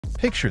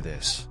Picture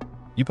this.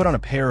 You put on a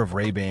pair of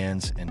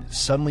Ray-Bans and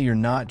suddenly you're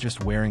not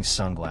just wearing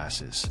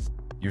sunglasses.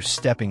 You're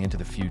stepping into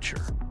the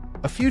future.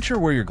 A future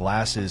where your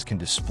glasses can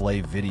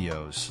display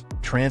videos,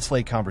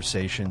 translate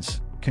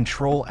conversations,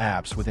 control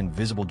apps with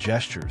invisible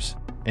gestures,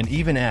 and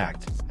even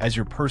act as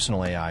your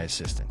personal AI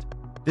assistant.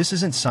 This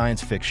isn't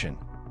science fiction.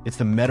 It's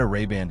the Meta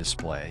Ray-Ban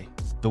display,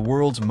 the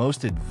world's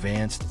most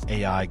advanced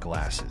AI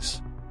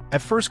glasses.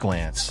 At first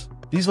glance,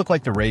 these look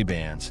like the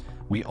Ray-Bans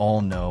we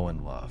all know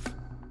and love.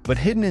 But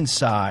hidden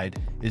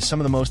inside is some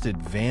of the most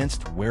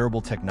advanced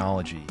wearable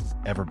technology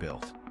ever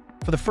built.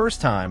 For the first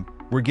time,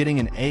 we're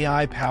getting an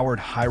AI-powered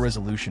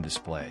high-resolution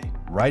display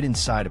right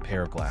inside a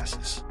pair of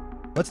glasses.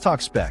 Let's talk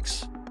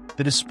specs.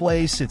 The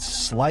display sits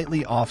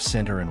slightly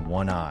off-center in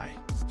one eye,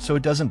 so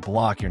it doesn't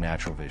block your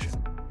natural vision.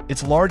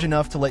 It's large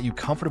enough to let you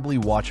comfortably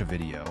watch a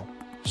video,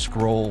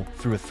 scroll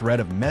through a thread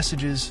of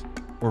messages,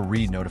 or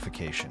read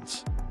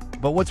notifications.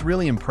 But what's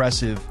really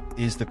impressive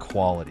is the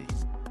quality.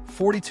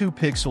 42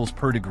 pixels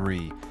per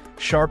degree,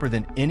 sharper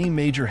than any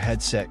major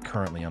headset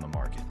currently on the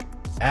market.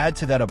 Add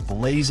to that a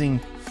blazing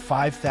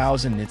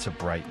 5,000 nits of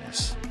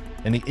brightness,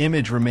 and the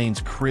image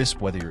remains crisp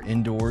whether you're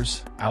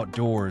indoors,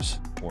 outdoors,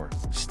 or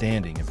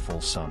standing in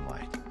full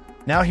sunlight.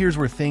 Now here's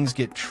where things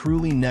get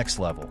truly next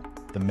level,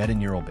 the Meta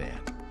Neural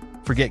Band.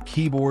 Forget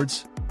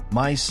keyboards,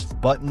 mice,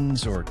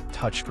 buttons, or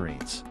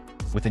touchscreens.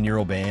 With the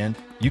Neural Band,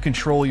 you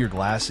control your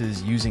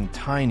glasses using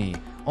tiny,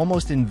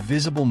 almost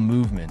invisible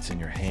movements in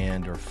your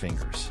hand or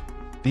fingers.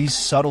 These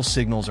subtle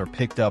signals are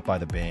picked up by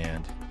the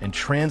band and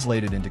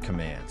translated into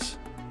commands.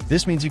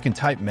 This means you can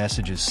type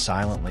messages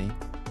silently,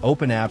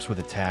 open apps with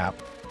a tap,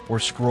 or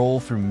scroll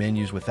through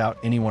menus without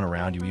anyone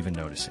around you even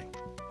noticing.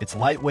 It's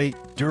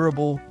lightweight,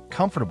 durable,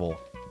 comfortable,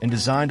 and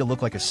designed to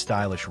look like a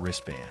stylish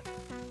wristband.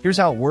 Here's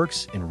how it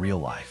works in real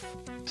life.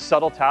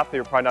 Subtle tap that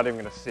you're probably not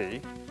even going to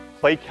see.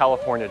 Play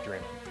California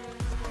Dreamin'.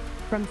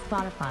 From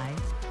Spotify,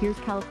 here's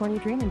California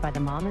Dreamin' by the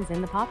Mamas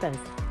and the Papas.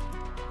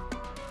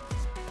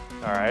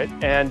 All right,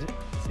 and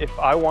if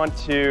I want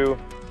to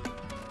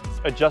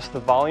adjust the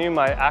volume,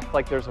 I act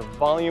like there's a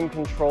volume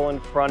control in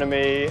front of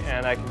me,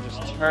 and I can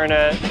just turn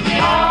it,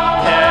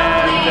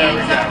 and there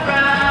we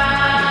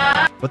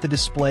go. But the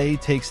display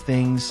takes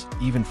things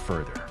even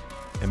further.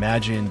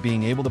 Imagine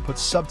being able to put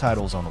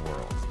subtitles on the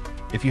world.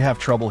 If you have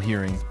trouble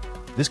hearing,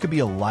 this could be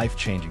a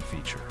life-changing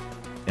feature.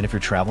 And if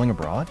you're traveling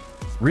abroad,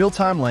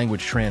 real-time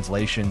language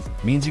translation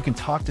means you can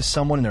talk to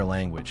someone in their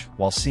language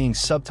while seeing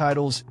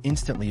subtitles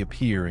instantly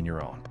appear in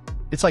your own.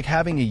 It's like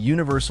having a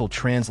universal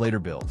translator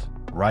built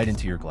right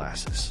into your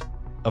glasses.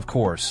 Of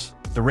course,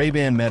 the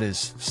Ray-Ban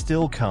Metas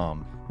still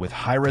come with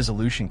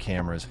high-resolution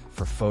cameras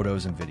for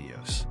photos and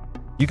videos.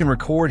 You can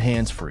record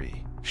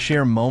hands-free,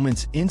 share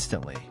moments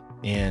instantly,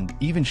 and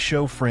even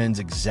show friends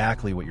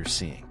exactly what you're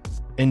seeing.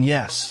 And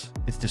yes,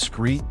 it's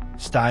discreet,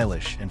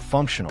 stylish, and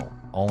functional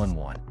all in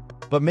one.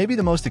 But maybe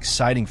the most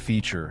exciting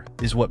feature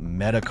is what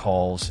Meta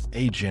calls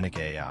Agentic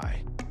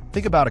AI.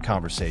 Think about a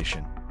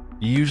conversation.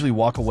 You usually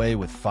walk away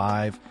with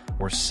 5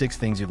 or 6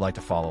 things you'd like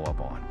to follow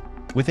up on.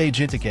 With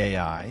Agentic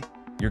AI,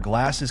 your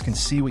glasses can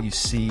see what you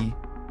see,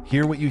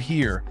 hear what you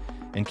hear,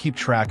 and keep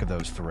track of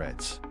those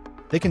threads.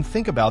 They can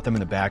think about them in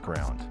the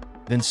background,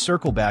 then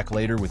circle back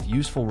later with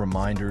useful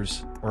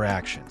reminders or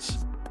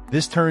actions.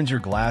 This turns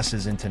your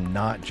glasses into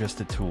not just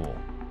a tool,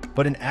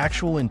 but an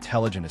actual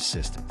intelligent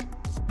assistant.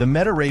 The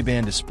Meta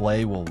Ray-Ban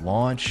display will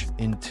launch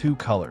in 2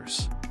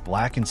 colors,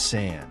 black and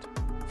sand,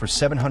 for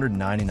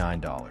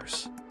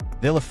 $799.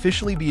 They'll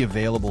officially be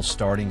available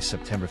starting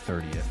September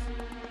 30th,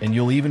 and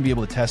you'll even be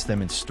able to test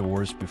them in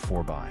stores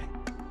before buying.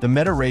 The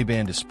Meta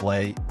Ray-Ban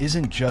display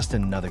isn't just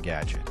another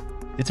gadget.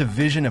 It's a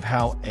vision of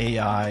how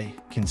AI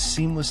can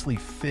seamlessly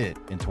fit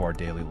into our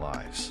daily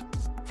lives.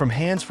 From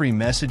hands-free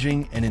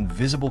messaging and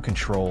invisible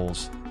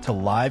controls to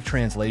live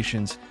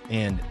translations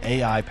and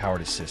AI-powered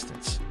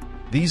assistants,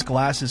 these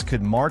glasses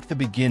could mark the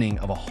beginning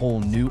of a whole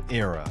new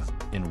era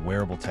in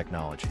wearable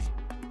technology.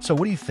 So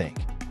what do you think?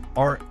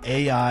 Are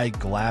AI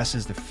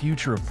glasses the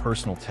future of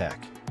personal tech?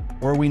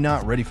 Or are we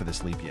not ready for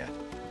this leap yet?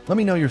 Let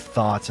me know your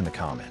thoughts in the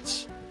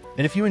comments.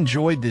 And if you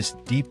enjoyed this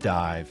deep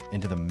dive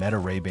into the Meta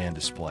Ray-Ban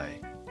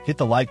display, hit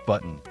the like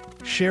button,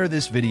 share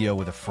this video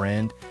with a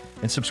friend,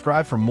 and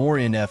subscribe for more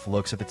in-depth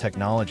looks at the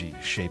technology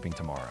shaping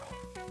tomorrow.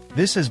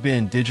 This has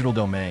been Digital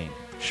Domain,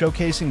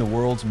 showcasing the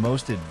world's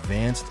most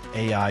advanced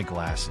AI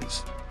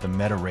glasses, the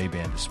Meta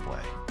Ray-Ban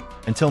display.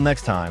 Until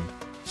next time,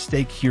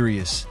 stay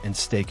curious and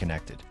stay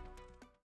connected.